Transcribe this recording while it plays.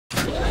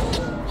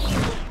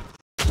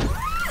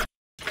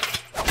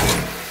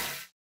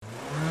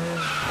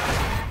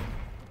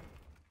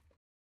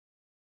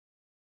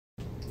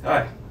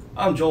Hi,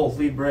 I'm Joel with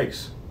Lead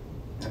Brakes.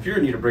 If you're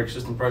in need of brake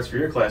system parts for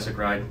your classic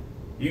ride,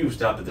 you've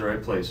stopped at the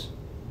right place.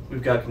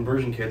 We've got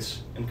conversion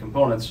kits and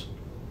components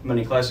for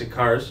many classic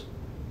cars,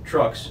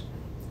 trucks,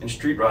 and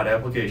street rod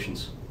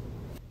applications.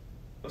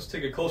 Let's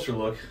take a closer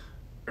look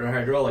at our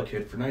hydraulic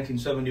kit for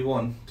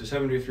 1971 to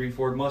 73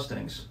 Ford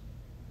Mustangs.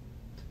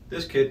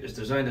 This kit is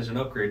designed as an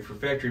upgrade for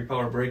factory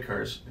power brake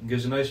cars and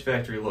gives a nice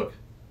factory look.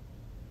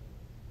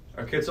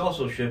 Our kits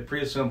also ship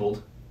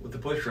pre-assembled with the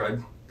push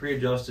rod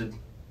pre-adjusted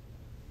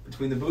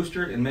between the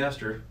booster and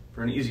master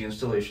for an easy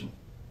installation.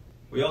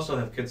 We also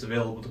have kits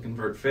available to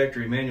convert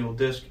factory manual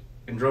disc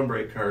and drum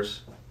brake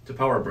cars to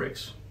power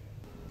brakes.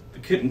 The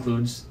kit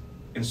includes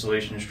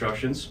installation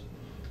instructions,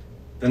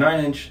 the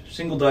 9-inch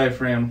single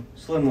diaphragm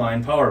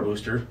slimline power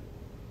booster,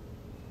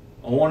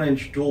 a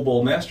 1-inch dual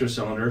bowl master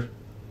cylinder,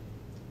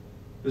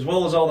 as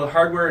well as all the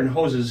hardware and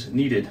hoses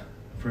needed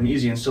for an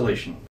easy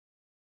installation.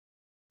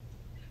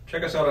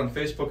 Check us out on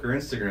Facebook or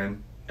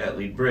Instagram at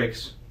Lead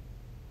Brakes,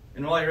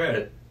 and while you're at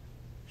it,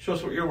 show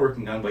us what you're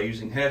working on by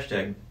using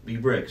hashtag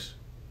LeadBrakes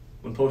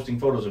when posting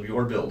photos of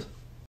your build.